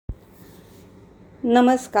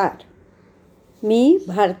नमस्कार. मी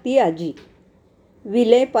भारती आजी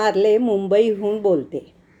विले पार्ले मुंबईहून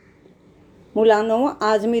बोलते. मुलांनो,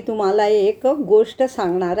 आज मी तुम्हाला एक गोष्ट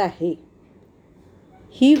सांगणार आहे.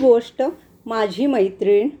 ही गोष्ट माझी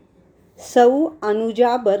मैत्रीण सौ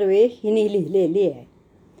अनुजा बर्वे हिने लिहिलेली आहे.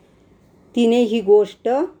 तिने ही गोष्ट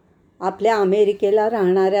आपल्या अमेरिकेला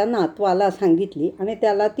राहणाऱ्या नातवाला सांगितली आणि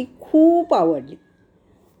त्याला ती खूप आवडली.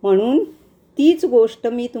 म्हणून तीच गोष्ट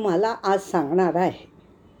मी तुम्हाला आज सांगणार आहे.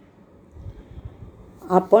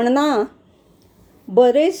 आपण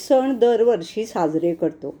बरेच सण दरवर्षी साजरे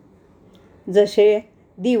करतो, जसे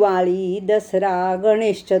दिवाळी, दसरा,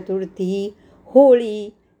 गणेश चतुर्थी, होळी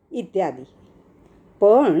इत्यादी.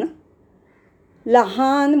 पण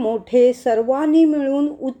लहान मोठे सर्वांनी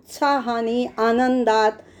मिळून उत्साहाने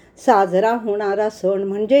आनंदात साजरा होणारा सण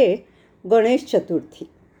म्हणजे गणेश चतुर्थी.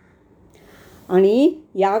 आणि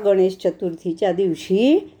या गणेश चतुर्थीच्या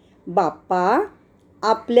दिवशी बाप्पा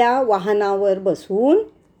आपल्या वाहनावर बसून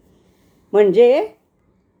म्हणजे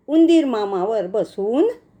उंदीर मामावर बसून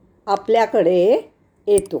आपल्याकडे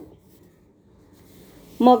येतो.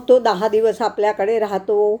 मग तो 10 दिवस आपल्याकडे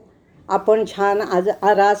राहतो. आपण छान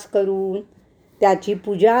आरास करून त्याची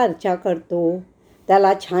पूजा अर्चा करतो.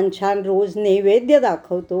 त्याला छान छान रोज नैवेद्य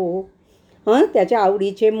दाखवतो. त्याच्या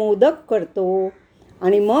आवडीचे मोदक करतो.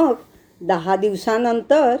 आणि मग 10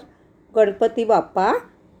 दिवसानंतर गणपती बाप्पा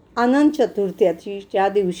अनंत चतुर्थीच्या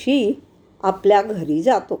दिवशी आपल्या घरी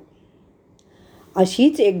जातो.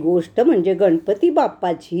 अशीच एक गोष्ट म्हणजे गणपती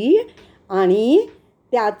बाप्पाची आणि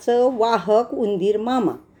त्याचं वाहक उंदीर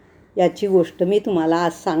मामा याची गोष्ट मी तुम्हाला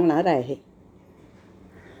आज सांगणार आहे.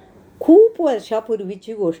 खूप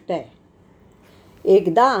वर्षापूर्वीची गोष्ट आहे.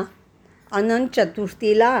 एकदा अनंत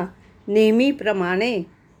चतुर्थीला नेहमीप्रमाणे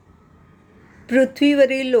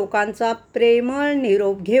पृथ्वीवरील लोकांचा प्रेमळ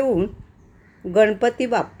निरोप घेऊन गणपती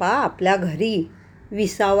बाप्पा आपल्या घरी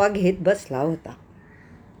विसावा घेत बसला होता.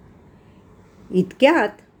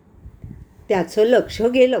 इतक्यात त्याचं लक्ष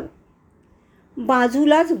गेलं.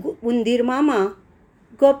 बाजूलाच उंदीर मामा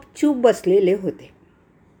गपचूप बसलेले होते.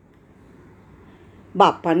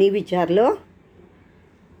 बाप्पांनी विचारलं,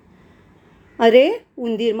 "अरे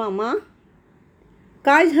उंदीर मामा,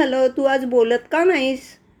 काय झालं? तू आज बोलत का नाहीस?"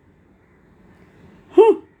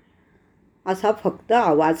 असा फक्त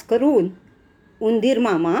आवाज करून उंदीर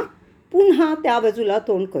मामा पुन्हा त्या बाजूला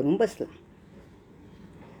तोंड करून बसला.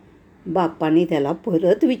 बाप्पांनी त्याला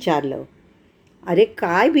परत विचारलं, "अरे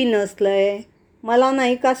काय बिनसलंय? मला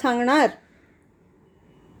नाही का सांगणार?"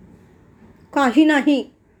 "काही नाही,"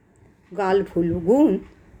 गाल फुलवून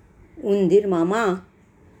उंदीर मामा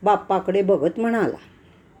बाप्पाकडे बघत म्हणाला.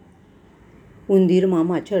 उंदीर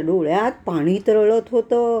मामाच्या डोळ्यात पाणी तरळत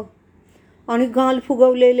होतं आणि गाल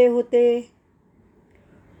फुगवलेले होते.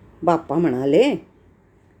 बाप्पा म्हणाले,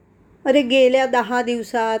 "अरे गेल्या 10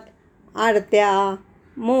 दिवसात आरत्या,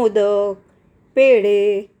 मोदक,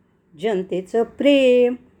 पेढे, जनतेचं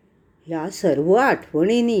प्रेम या सर्व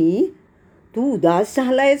आठवणींनी तू उदास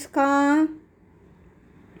झालायस का?"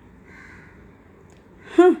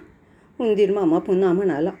 उंदीर मामा पुन्हा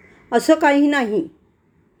म्हणाला, "असं काही नाही.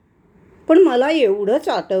 पण मला एवढंच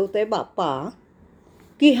आठवतंय बाप्पा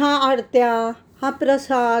की ह्या आरत्या, हा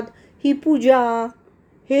प्रसाद, ही पूजा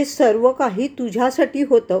हे सर्व काही तुझ्यासाठी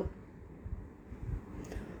होतं."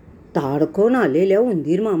 ताडकन आलेल्या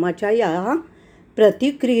उंदीर मामाच्या या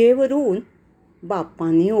प्रतिक्रियेवरून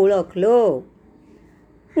बाप्पांनी ओळखलं,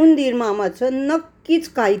 उंदीर मामाचं नक्कीच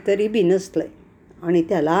काहीतरी बिनसलंय आणि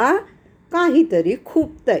त्याला काहीतरी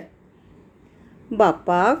खुपतंय.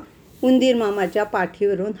 बाप्पा उंदीर मामाच्या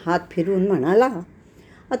पाठीवरून हात फिरवून म्हणाला,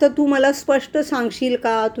 "आता तू मला स्पष्ट सांगशील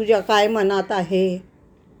का तुझ्या काय मनात आहे?"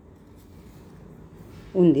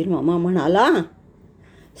 उंदीर मामा म्हणाला,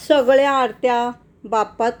 "सगळ्या आरत्या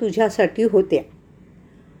बाप्पा तुझ्यासाठी होत्या.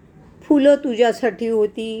 फुलं तुझ्यासाठी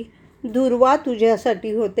होती, दुर्वा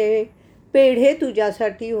तुझ्यासाठी होते, पेढे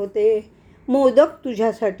तुझ्यासाठी होते, मोदक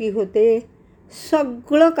तुझ्यासाठी होते,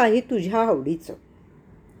 सगळं काही तुझ्या आवडीचं.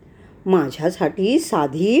 माझ्यासाठी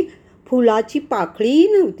साधी फुलाची पाकळीही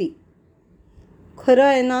नव्हती. खरं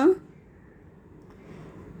आहे ना?"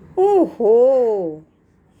 "ओहो,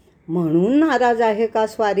 म्हणून नाराज आहे का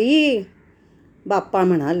स्वारी?" बाप्पा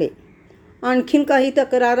म्हणाले. "आणखीन काही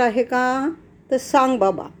तक्रार आहे का? तर सांग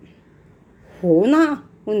बाबा." "हो ना,"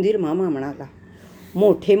 उंदीर मामा म्हणाला.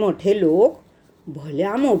 "मोठे मोठे लोक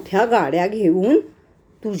भल्या मोठ्या गाड्या घेऊन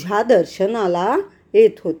तुझ्या दर्शनाला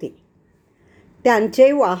येत होते.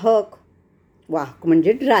 त्यांचे वाहक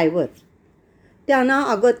म्हणजे ड्रायव्हर, त्यांना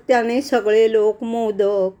अगत्याने सगळे लोक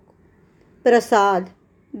मोदक, प्रसाद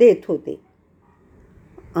देत होते.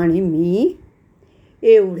 आणि मी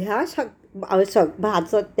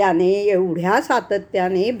सातत्याने, एवढ्या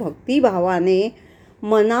सातत्याने, भक्तिभावाने,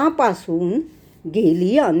 मनापासून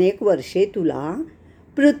गेली अनेक वर्षे तुला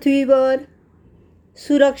पृथ्वीवर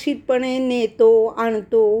सुरक्षितपणे नेतो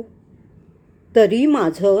आणतो, तरी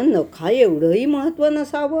माझं नखा एवढंही महत्त्व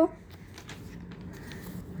नसावं?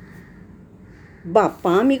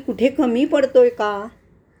 बाप्पा, मी कुठे कमी पडतोय का?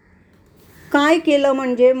 काय केलं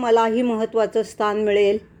म्हणजे मलाही महत्त्वाचं स्थान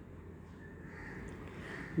मिळेल?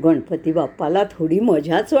 गणपती बाप्पाला थोडी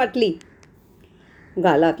मजाच वाटली.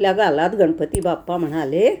 गालातल्या गालात गणपती बाप्पा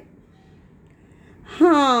म्हणाले,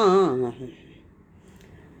 हां,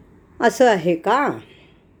 असं आहे का?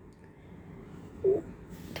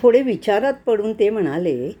 थोडे विचारात पडून ते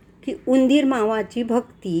म्हणाले की उंदीर मामाची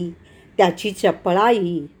भक्ती, त्याची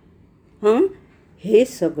चपळाई, हे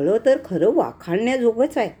सगळं तर खरं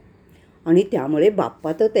वाखाणण्याजोगंच आहे. आणि त्यामुळे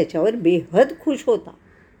बाप्पा तर त्याच्यावर बेहद खुश होता.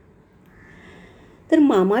 तर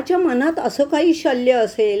मामाच्या मनात असं काही शल्य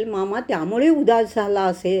असेल, मामा त्यामुळे उदास झाला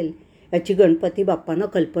असेल, याची गणपती बाप्पांना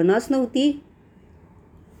कल्पनाच नव्हती.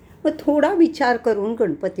 मग थोडा विचार करून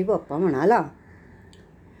गणपती बाप्पा म्हणाला,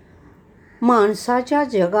 माणसाच्या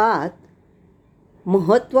जगात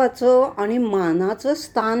महत्त्वाचं आणि मानाचं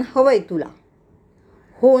स्थान हवंय तुला,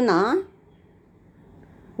 हो ना?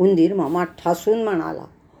 उंदीर मामा ठासून म्हणाला,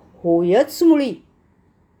 होयच मुळी.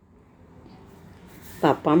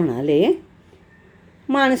 बाप्पा म्हणाले,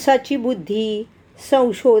 माणसाची बुद्धी,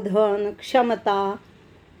 संशोधन क्षमता,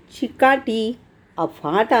 चिकाटी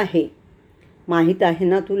अफाट आहे, माहीत आहे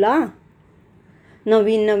ना तुला?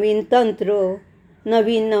 नवीन नवीन तंत्र,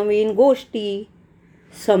 नवीन नवीन गोष्टी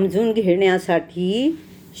समजून घेण्यासाठी,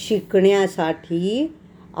 शिकण्यासाठी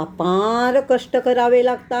अपार कष्ट करावे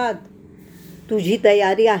लागतात. तुझी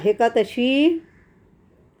तयारी आहे का तशी?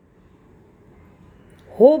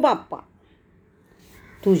 हो बाप्पा,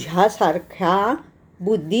 तुझ्यासारख्या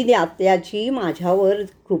बुद्धिदात्याची माझ्यावर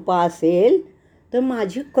कृपा असेल तर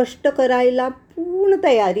माझी कष्ट करायला पूर्ण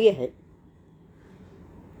तयारी आहे.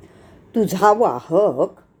 तुझा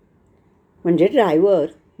वाहक म्हणजे ड्रायव्हर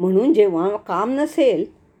म्हणून जेव्हा काम नसेल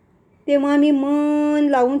तेव्हा मी मन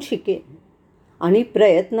लावून शिकेन आणि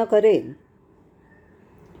प्रयत्न करेन.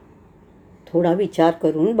 थोडा विचार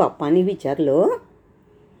करून बाप्पाने विचारलं,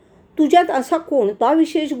 तुझ्यात असा कोणता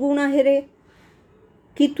विशेष गुण आहे रे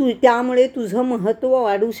की त्यामुळे तुझं महत्त्व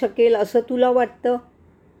वाढू शकेल असं तुला वाटतं?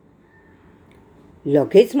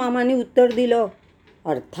 लगेच मामाने उत्तर दिलं,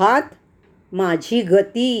 अर्थात माझी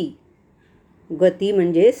गती. गती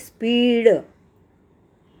म्हणजे स्पीड.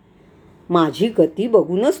 माझी गती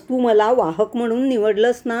बघूनच तू मला वाहक म्हणून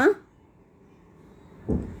निवडलंस ना?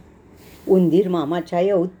 उंदीर मामाच्या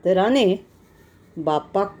या उत्तराने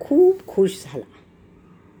बाप्पा खूप खुश झाला.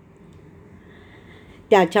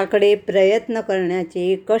 त्याच्याकडे प्रयत्न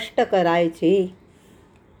करण्याचे, कष्ट करायचे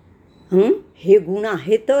हे गुण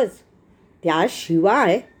आहेतच.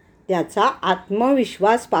 त्याशिवाय त्याचा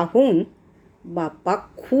आत्मविश्वास पाहून बाप्पा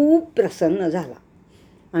खूप प्रसन्न झाला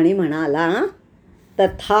आणि म्हणाला,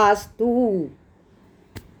 तथास्तु,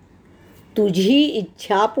 तुझी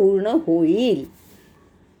इच्छा पूर्ण होईल.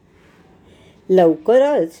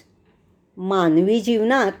 लवकरच मानवी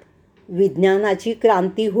जीवनात विज्ञानाची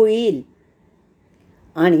क्रांती होईल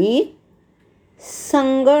आणि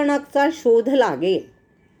संगणकचा शोध लागेल.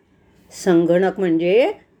 संगणक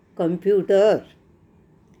म्हणजे कम्प्युटर.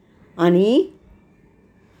 आणि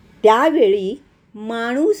त्यावेळी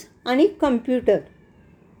माणूस आणि कम्प्युटर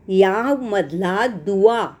यामधला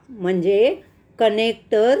दुवा म्हणजे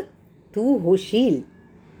कनेक्टर तू होशील.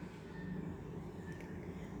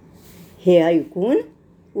 हे ऐकून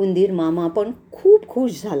उंदीर मामा पण खूप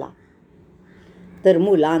खुश झाला. तर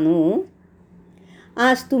मुलांनो,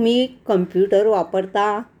 आज तुम्ही कम्प्युटर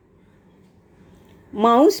वापरता,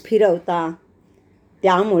 माऊस फिरवता,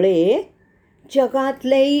 त्यामुळे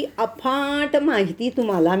जगातली अफाट माहिती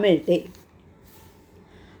तुम्हाला मिळते.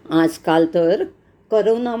 आजकाल तर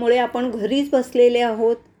करोनामुळे आपण घरीच बसलेले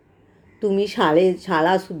आहोत. तुम्ही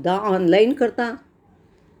शाळासुद्धा ऑनलाईन करता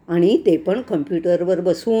आणि ते पण कम्प्युटरवर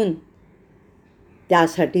बसून.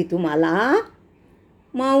 त्यासाठी तुम्हाला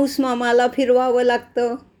माऊस मामाला फिरवावं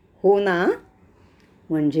लागतं, हो ना?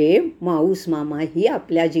 म्हणजे माऊस मामा ही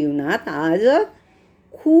आपल्या जीवनात आज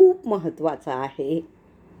खूप महत्त्वाचा आहे.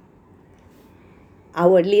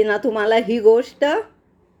 आवडली ना तुम्हाला ही गोष्ट?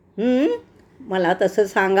 मला तसं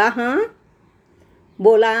सांगा हां.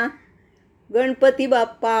 बोला, गणपती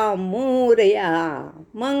बाप्पा मोरया,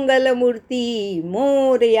 मंगलमूर्ती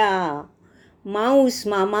मोरया, माऊस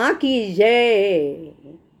मामा की जय.